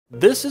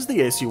This is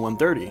the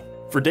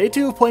AC-130. For day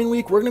 2 of playing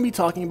week, we're going to be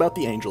talking about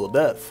the Angel of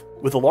Death.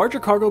 With a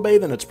larger cargo bay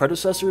than its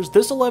predecessors,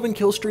 this 11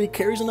 kill streak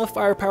carries enough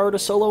firepower to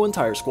solo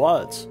entire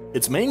squads.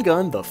 Its main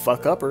gun, the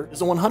fuck-upper,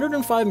 is a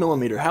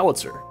 105mm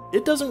howitzer.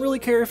 It doesn't really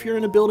care if you're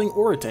in a building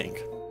or a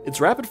tank. Its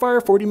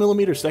rapid-fire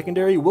 40mm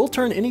secondary will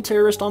turn any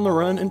terrorist on the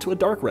run into a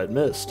dark red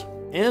mist.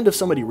 And if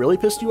somebody really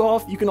pissed you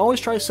off, you can always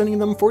try sending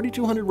them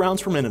 4,200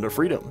 rounds per minute of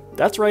freedom.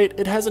 That's right,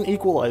 it has an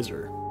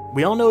equalizer.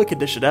 We all know it can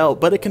dish it out,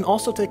 but it can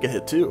also take a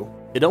hit too.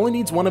 It only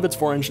needs one of its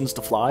 4 engines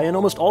to fly, and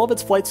almost all of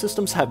its flight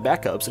systems have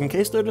backups in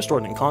case they're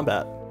destroyed in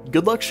combat.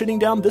 Good luck shooting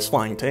down this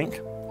flying tank.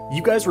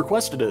 You guys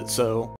requested it, so...